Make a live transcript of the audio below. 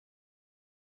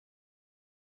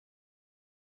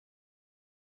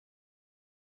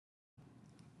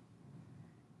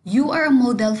You are a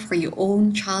model for your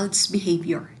own child's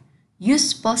behavior.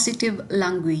 Use positive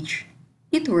language.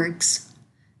 It works.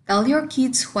 Tell your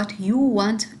kids what you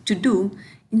want to do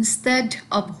instead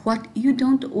of what you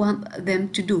don't want them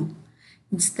to do.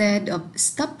 Instead of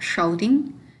stop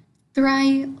shouting,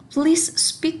 try please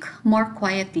speak more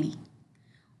quietly.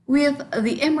 With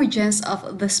the emergence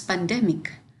of this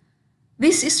pandemic,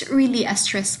 this is really a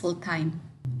stressful time,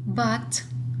 but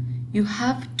you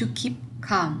have to keep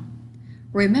calm.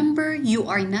 Remember, you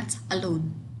are not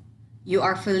alone. You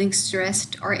are feeling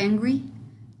stressed or angry?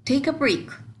 Take a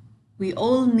break. We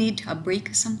all need a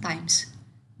break sometimes.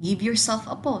 Give yourself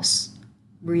a pause.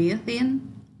 Breathe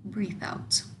in, breathe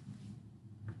out.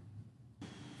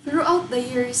 Throughout the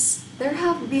years, there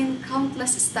have been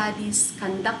countless studies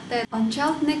conducted on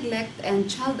child neglect and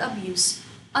child abuse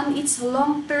on its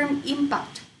long-term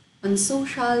impact on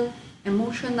social,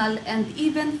 emotional, and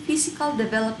even physical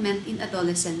development in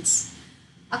adolescents.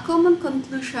 A common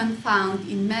conclusion found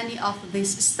in many of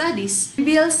these studies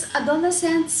reveals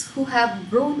adolescents who have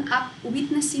grown up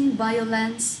witnessing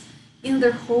violence in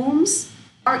their homes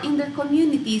or in their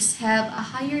communities have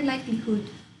a higher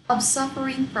likelihood of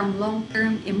suffering from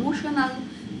long-term emotional,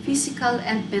 physical,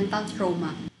 and mental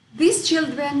trauma. These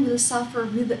children will suffer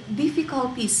with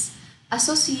difficulties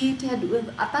associated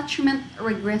with attachment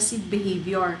regressive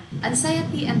behavior,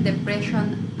 anxiety and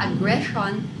depression,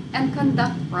 aggression, and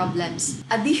conduct problems.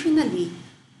 Additionally,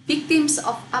 victims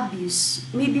of abuse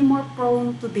may be more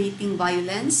prone to dating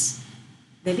violence,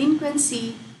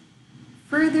 delinquency,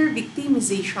 further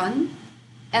victimization,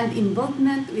 and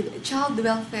involvement with child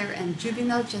welfare and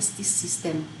juvenile justice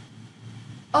system.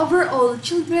 Overall,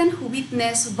 children who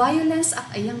witness violence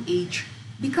at a young age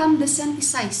become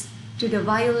desensitized to the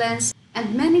violence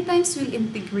and many times will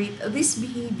integrate this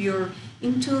behavior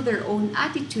into their own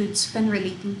attitudes when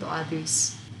relating to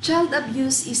others. Child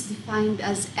abuse is defined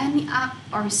as any act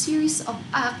or series of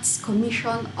acts,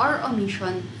 commission or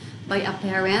omission by a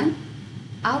parent,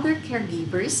 other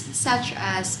caregivers such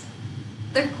as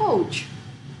their coach,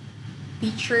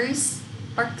 teachers,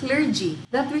 or clergy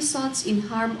that results in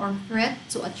harm or threat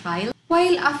to a child,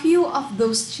 while a few of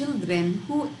those children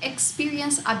who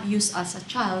experience abuse as a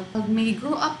child may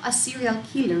grow up as serial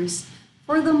killers.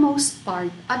 For the most part,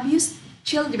 abused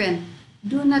children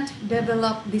do not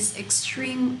develop this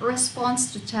extreme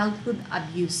response to childhood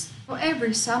abuse.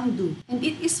 However, some do, and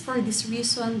it is for this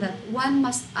reason that one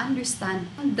must understand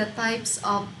the types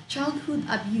of childhood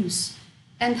abuse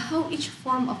and how each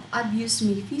form of abuse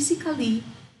may physically,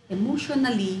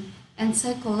 emotionally, and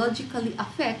psychologically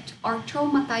affect or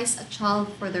traumatize a child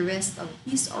for the rest of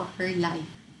his or her life.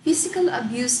 Physical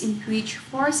abuse in which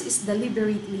force is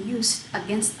deliberately used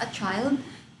against a child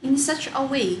in such a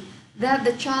way that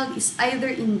the child is either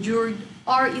injured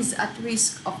or is at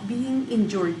risk of being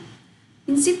injured.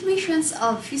 In situations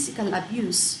of physical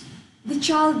abuse, the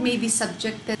child may be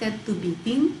subjected to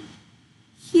beating,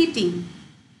 hitting,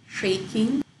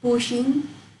 shaking, pushing,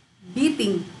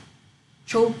 beating,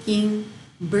 choking,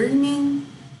 burning,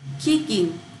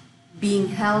 kicking, being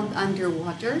held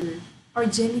underwater, or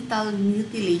genital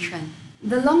mutilation.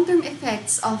 The long-term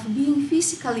effects of being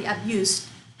physically abused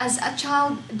as a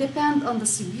child depend on the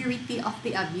severity of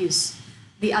the abuse,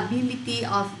 the ability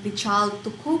of the child to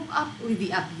cope up with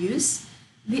the abuse,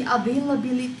 the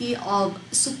availability of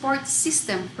support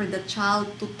system for the child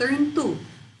to turn to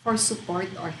for support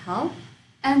or help,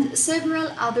 and several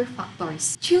other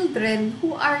factors. Children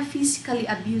who are physically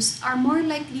abused are more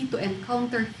likely to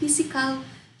encounter physical,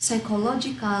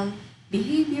 psychological,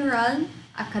 behavioral,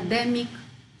 academic,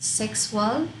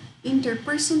 sexual,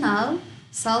 interpersonal,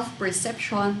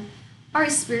 self-perception, or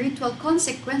spiritual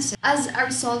consequences as a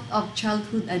result of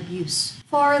childhood abuse.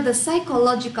 For the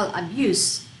psychological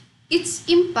abuse, its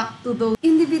impact to those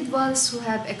individuals who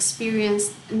have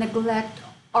experienced neglect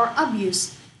or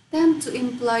abuse tend to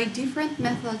employ different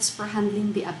methods for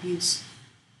handling the abuse.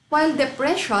 While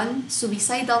depression,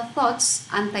 suicidal thoughts,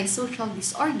 antisocial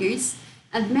disorders,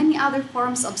 and many other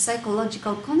forms of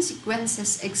psychological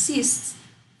consequences exist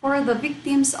for the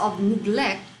victims of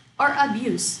neglect or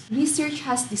abuse, research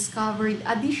has discovered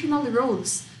additional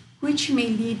roles which may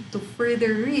lead to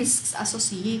further risks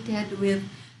associated with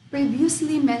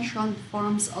previously mentioned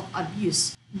forms of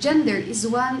abuse. Gender is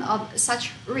one of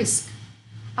such risks.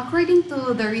 According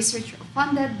to the research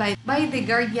funded by the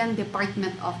Guardian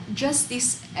Department of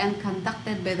Justice and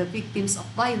conducted by the Victims of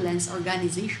Violence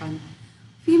organization,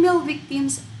 female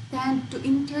victims tend to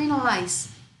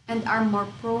internalize and are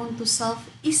more prone to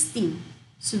self-esteem,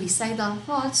 suicidal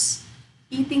thoughts,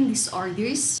 eating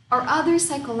disorders, or other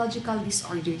psychological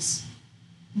disorders.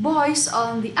 Boys,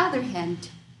 on the other hand,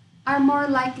 are more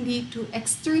likely to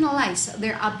externalize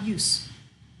their abuse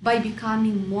by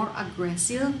becoming more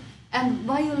aggressive and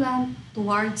violent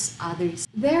towards others.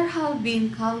 There have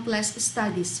been countless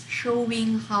studies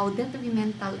showing how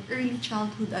detrimental early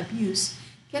childhood abuse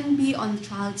can be on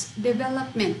child's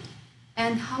development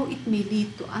and how it may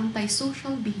lead to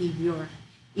antisocial behavior,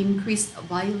 increased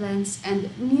violence,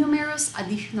 and numerous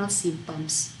additional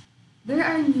symptoms. There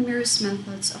are numerous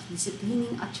methods of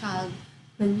disciplining a child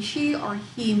when she or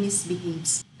he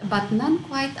misbehaves, but none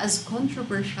quite as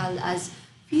controversial as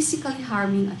physically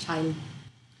harming a child.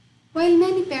 While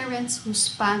many parents who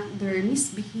spank their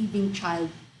misbehaving child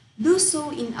do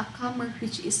so in a manner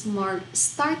which is more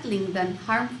startling than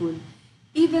harmful,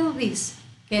 even this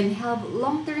can have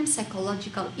long-term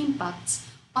psychological impacts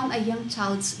on a young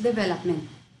child's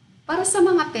development. Para sa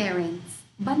mga parents,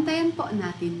 bantayan po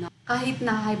natin, no? Kahit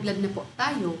na high blood na po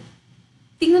tayo,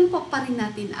 tingnan po pa rin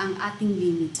natin ang ating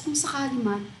limits. Kung sakali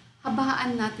man,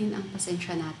 habaan natin ang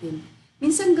pasensya natin.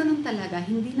 Minsan ganun talaga,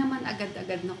 hindi naman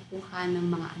agad-agad nakukuha ng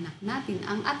mga anak natin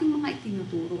ang ating mga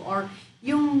itinuturo or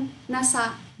yung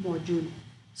nasa module.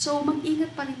 So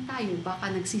mag-ingat pa rin tayo, baka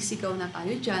nagsisigaw na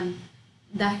tayo dyan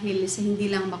dahil sa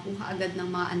hindi lang makuha agad ng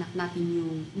mga anak natin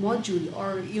yung module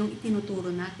or yung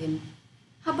itinuturo natin,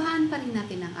 habaan pa rin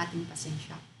natin ang ating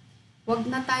pasensya. Huwag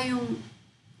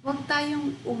tayong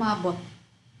umabot